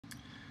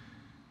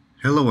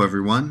Hello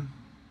everyone.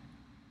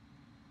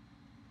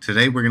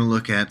 Today we're going to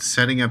look at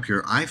setting up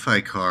your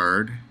iFi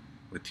card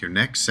with your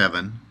Nex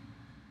 7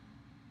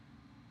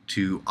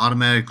 to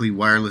automatically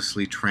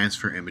wirelessly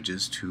transfer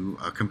images to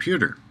a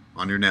computer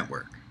on your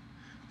network.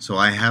 So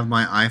I have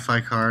my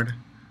iFi card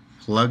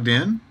plugged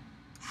in.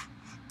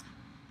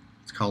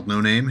 It's called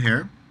No Name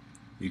here.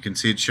 You can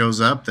see it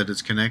shows up that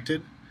it's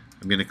connected.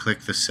 I'm going to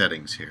click the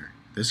settings here.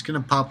 This is going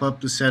to pop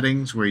up the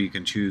settings where you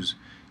can choose,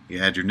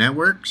 you add your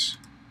networks,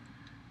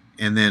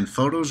 and then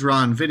photos,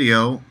 RAW, and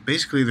video,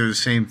 basically they're the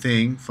same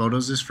thing.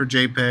 Photos is for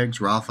JPEGs,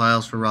 RAW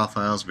files for RAW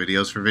files,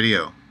 videos for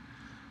video.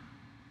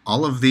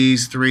 All of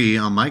these three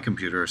on my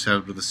computer are set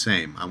up to the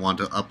same. I want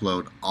to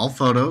upload all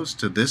photos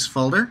to this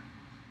folder,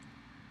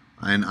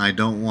 and I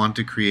don't want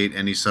to create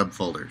any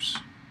subfolders.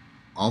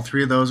 All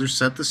three of those are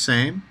set the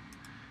same.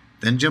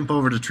 Then jump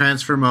over to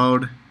transfer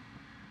mode,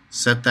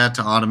 set that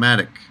to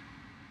automatic.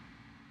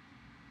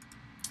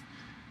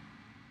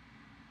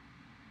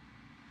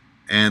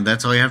 And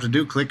that's all you have to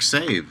do, click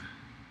save.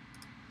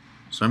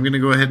 So I'm going to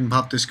go ahead and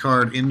pop this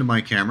card into my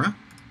camera.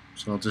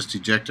 So I'll just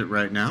eject it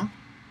right now.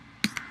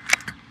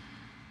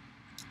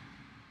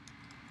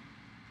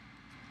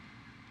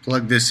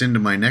 Plug this into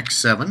my Nex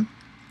 7.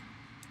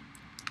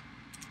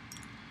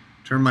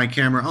 Turn my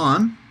camera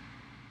on.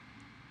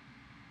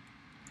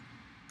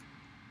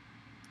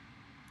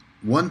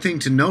 One thing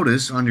to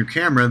notice on your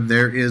camera,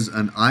 there is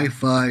an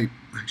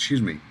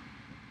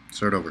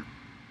start over.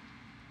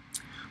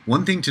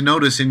 One thing to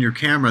notice in your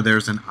camera,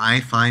 there's an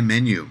iFi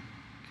menu,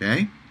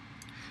 okay?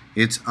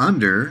 It's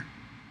under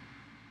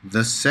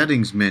the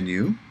settings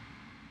menu,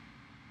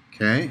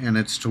 okay? And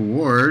it's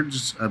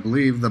towards, I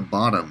believe, the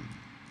bottom.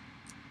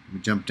 Let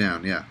me jump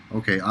down, yeah.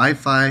 Okay,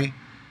 iFi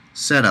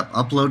setup,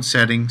 upload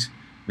settings,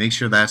 make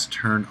sure that's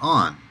turned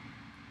on.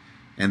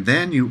 And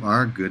then you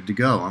are good to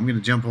go. I'm going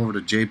to jump over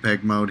to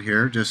JPEG mode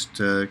here,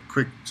 just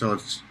quick so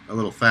it's a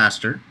little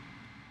faster.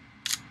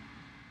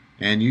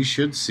 And you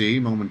should see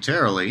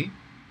momentarily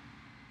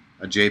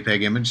a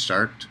JPEG image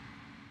start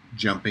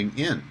jumping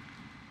in.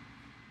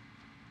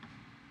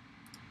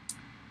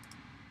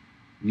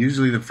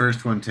 Usually the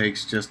first one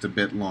takes just a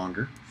bit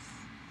longer.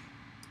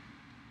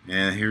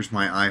 And here's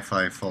my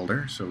iFi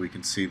folder, so we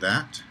can see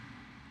that.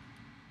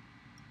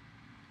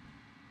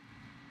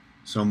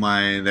 So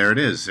there it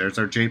is. There's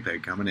our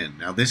JPEG coming in.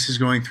 Now this is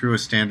going through a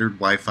standard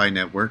Wi-Fi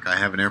network. I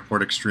have an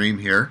Airport Extreme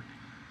here,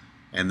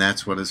 and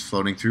that's what is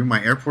floating through.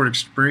 My Airport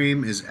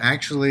Extreme is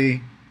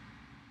actually,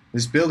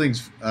 this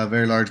building's a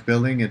very large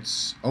building.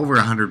 It's over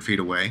 100 feet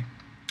away.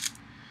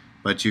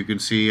 But you can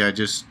see I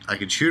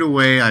can shoot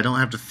away. I don't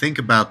have to think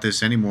about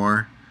this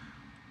anymore.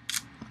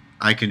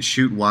 I can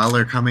shoot while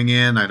they're coming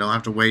in. I don't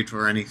have to wait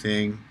for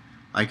anything.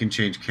 I can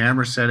change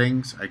camera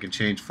settings. I can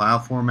change file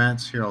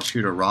formats. Here I'll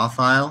shoot a RAW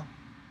file.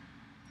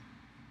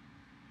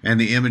 And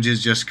the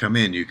images just come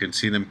in. You can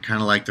see them kind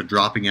of like they're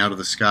dropping out of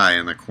the sky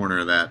in the corner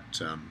of that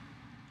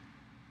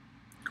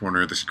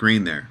corner of the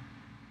screen there.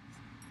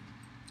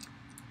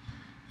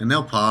 And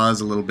they'll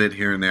pause a little bit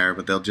here and there,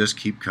 but they'll just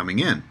keep coming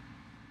in.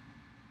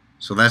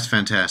 So that's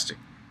fantastic.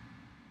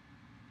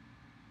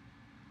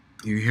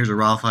 Here's a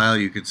RAW file.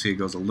 You can see it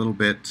goes a little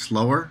bit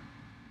slower.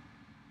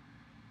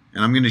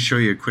 And I'm going to show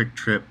you a quick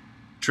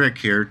trick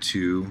here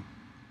to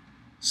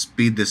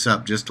speed this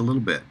up just a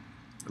little bit.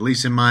 At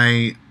least in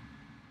my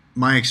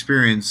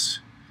experience,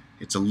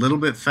 it's a little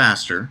bit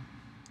faster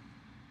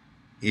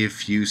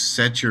if you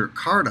set your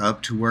card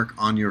up to work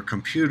on your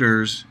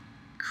computer's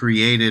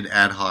created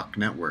ad hoc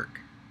network.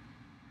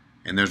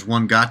 And there's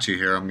one gotcha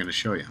here I'm going to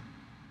show you.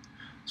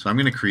 So I'm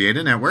going to create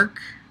a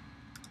network,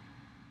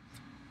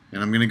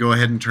 and I'm going to go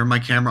ahead and turn my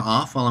camera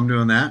off while I'm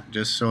doing that,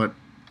 just so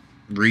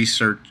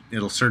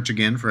it'll search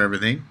again for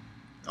everything.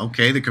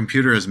 Okay, the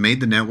computer has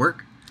made the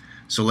network,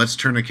 so let's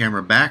turn the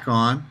camera back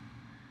on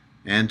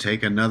and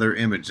take another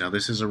image. Now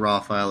this is a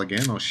RAW file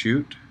again. I'll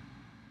shoot.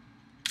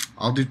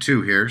 I'll do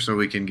two here so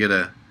we can get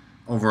a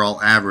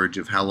overall average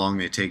of how long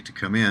they take to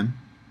come in.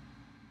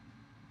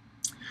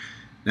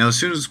 Now as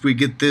soon as we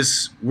get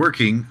this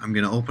working, I'm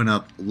going to open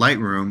up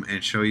Lightroom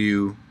and show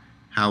you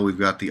how we've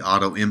got the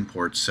auto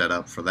import set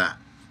up for that.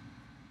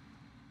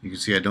 You can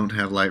see I don't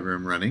have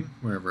Lightroom running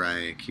wherever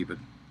I keep it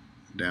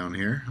down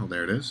here. Oh,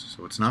 there it is.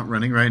 So it's not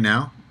running right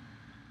now.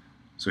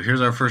 So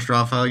here's our first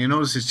RAW file. You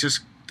notice it's just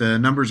the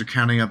numbers are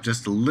counting up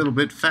just a little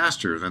bit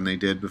faster than they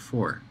did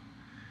before.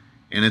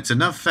 And it's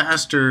enough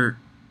faster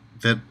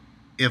that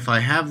if I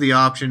have the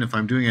option, if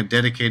I'm doing a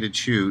dedicated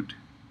shoot,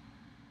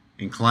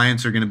 and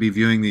clients are going to be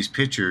viewing these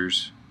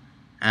pictures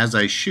as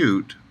I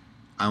shoot,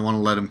 I want to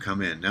let them come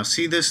in. Now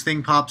see, this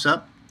thing pops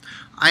up.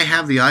 I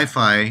have the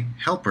iFi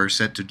helper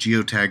set to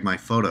geotag my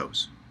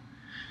photos.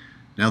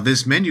 Now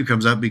this menu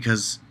comes up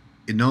because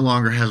it no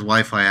longer has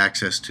Wi-Fi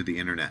access to the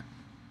internet.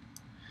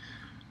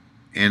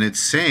 And it's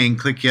saying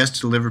click yes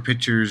to deliver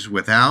pictures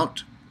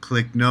without,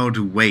 click no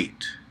to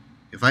wait.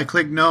 If I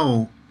click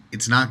no,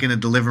 it's not going to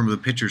deliver the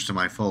pictures to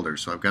my folder,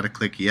 so I've got to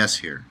click yes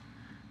here.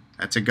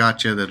 That's a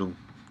gotcha that'll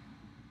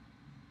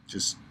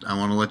I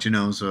want to let you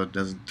know so it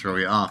doesn't throw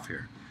you off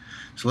here.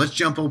 So let's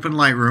jump open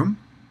Lightroom.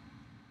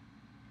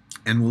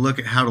 and we'll look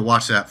at how to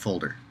watch that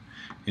folder.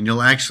 And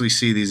you'll actually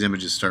see these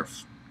images start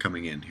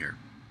coming in here.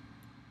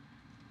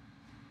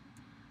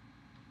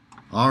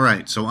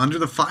 Alright, so under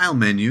the File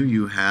menu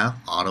you have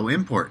Auto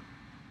Import.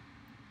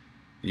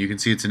 And you can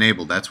see it's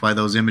enabled. That's why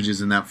those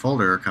images in that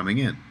folder are coming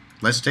in.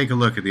 Let's take a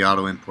look at the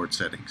Auto Import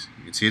settings.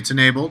 You can see it's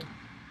enabled.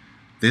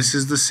 This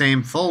is the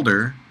same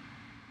folder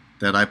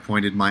that I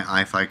pointed my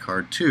iFi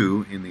card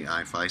to in the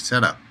iFi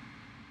setup.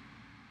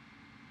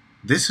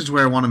 This is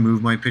where I want to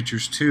move my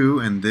pictures to,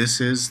 and this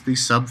is the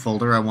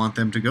subfolder I want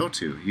them to go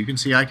to. You can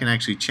see I can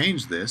actually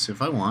change this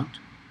if I want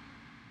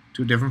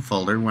to a different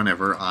folder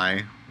whenever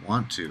I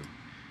want to.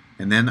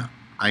 And then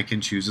I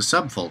can choose a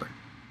subfolder.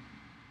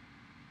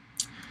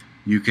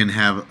 You can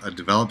have a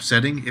develop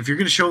setting. If you're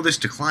going to show this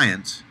to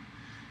clients,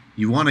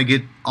 you want to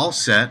get all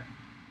set,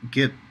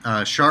 get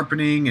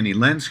sharpening, any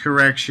lens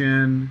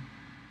correction,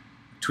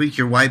 tweak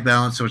your white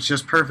balance so it's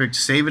just perfect,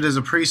 save it as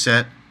a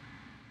preset,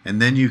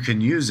 and then you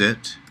can use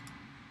it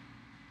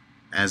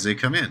as they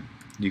come in.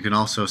 You can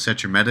also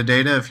set your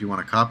metadata if you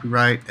want to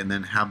copyright, and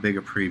then how big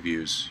of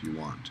previews you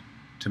want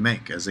to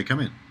make as they come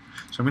in.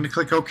 So I'm going to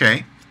click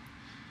OK,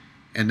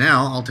 and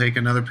now I'll take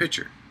another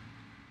picture.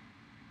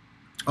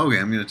 Okay,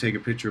 I'm going to take a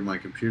picture of my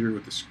computer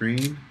with the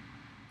screen.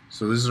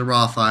 So this is a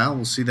raw file.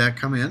 We'll see that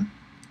come in.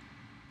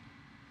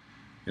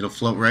 It'll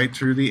float right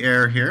through the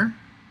air here.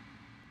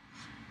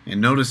 And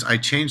notice I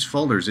changed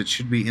folders. It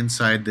should be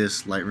inside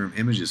this Lightroom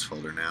Images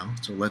folder now.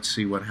 So let's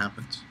see what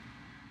happens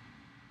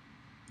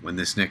when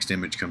this next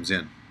image comes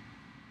in.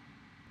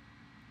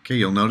 Okay,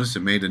 you'll notice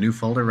it made a new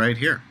folder right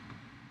here.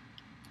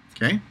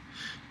 Okay,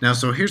 now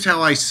so here's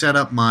how I set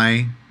up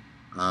my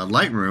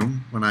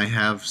Lightroom when I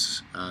have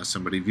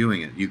somebody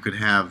viewing it. You could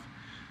have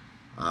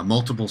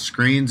multiple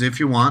screens if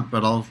you want,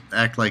 but I'll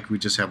act like we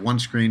just have one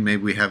screen.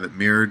 Maybe we have it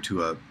mirrored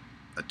to a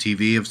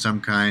TV of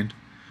some kind.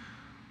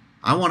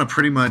 I want to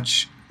pretty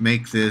much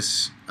make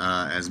this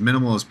as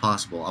minimal as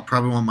possible. I'll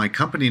probably want my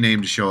company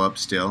name to show up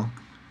still.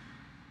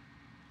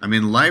 I'm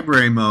in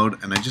library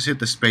mode, and I just hit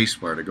the space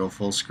bar to go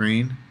full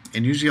screen,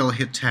 and usually I'll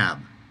hit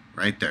tab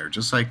right there,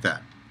 just like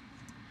that.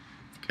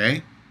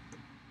 Okay?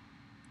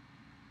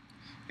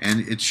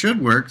 And it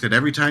should work that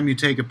every time you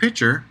take a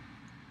picture,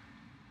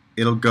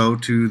 it'll go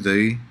to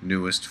the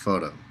newest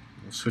photo.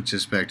 We'll switch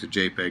this back to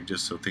JPEG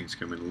just so things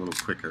come in a little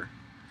quicker.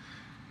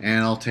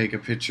 And I'll take a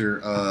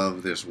picture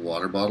of this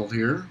water bottle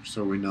here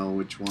so we know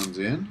which one's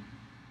in.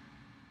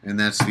 And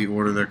that's the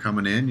order they're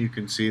coming in. You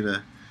can see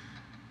the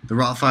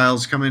raw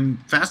files come in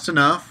fast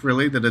enough,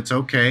 really, that it's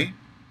okay,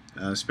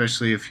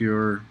 especially if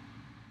you're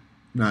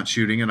not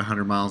shooting at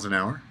 100 miles an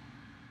hour.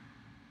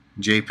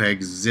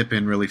 JPEGs zip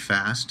in really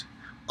fast.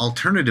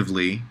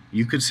 Alternatively,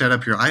 you could set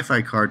up your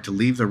iFi card to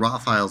leave the raw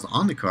files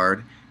on the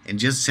card and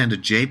just send a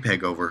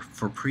JPEG over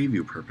for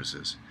preview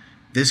purposes.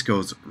 This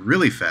goes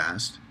really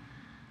fast,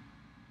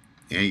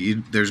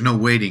 and there's no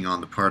waiting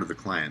on the part of the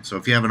client. So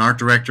if you have an art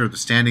director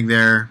that's standing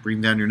there,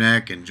 breathing down your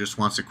neck, and just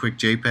wants a quick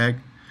JPEG,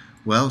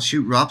 well,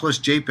 shoot RAW plus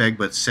JPEG,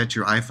 but set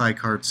your iFi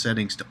card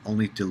settings to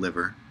only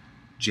deliver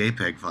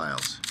JPEG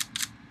files.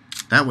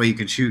 That way you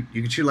can shoot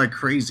like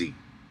crazy.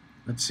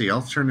 Let's see,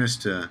 I'll turn this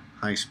to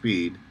high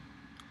speed.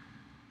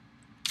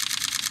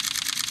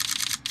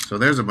 So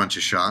there's a bunch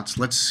of shots.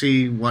 Let's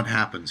see what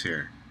happens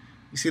here.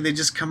 You see they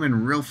just come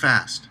in real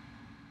fast.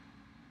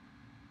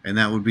 And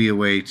that would be a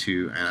way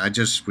to, and I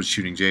just was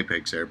shooting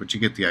JPEGs there, but you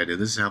get the idea.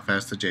 This is how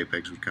fast the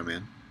JPEGs would come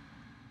in.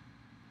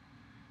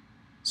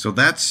 So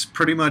that's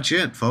pretty much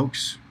it,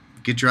 folks.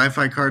 Get your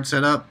iFi card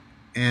set up,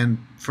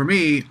 and for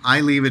me,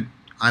 I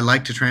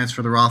like to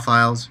transfer the raw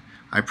files.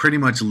 I pretty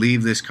much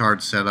leave this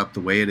card set up the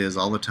way it is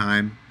all the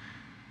time,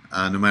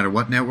 no matter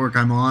what network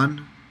I'm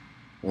on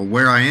or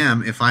where I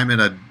am. If I'm at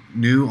a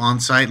new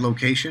on-site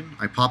location,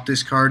 I pop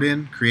this card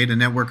in, create a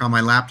network on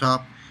my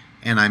laptop,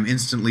 and I'm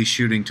instantly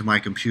shooting to my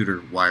computer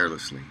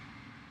wirelessly.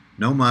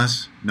 No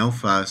muss, no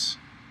fuss,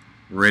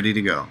 ready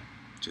to go.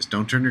 Just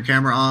don't turn your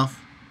camera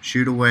off,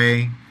 shoot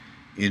away,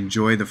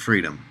 enjoy the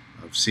freedom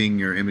of seeing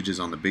your images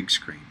on the big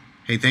screen.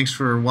 Hey, thanks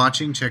for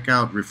watching. Check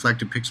out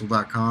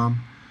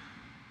reflectedpixel.com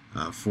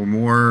for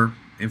more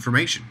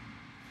information.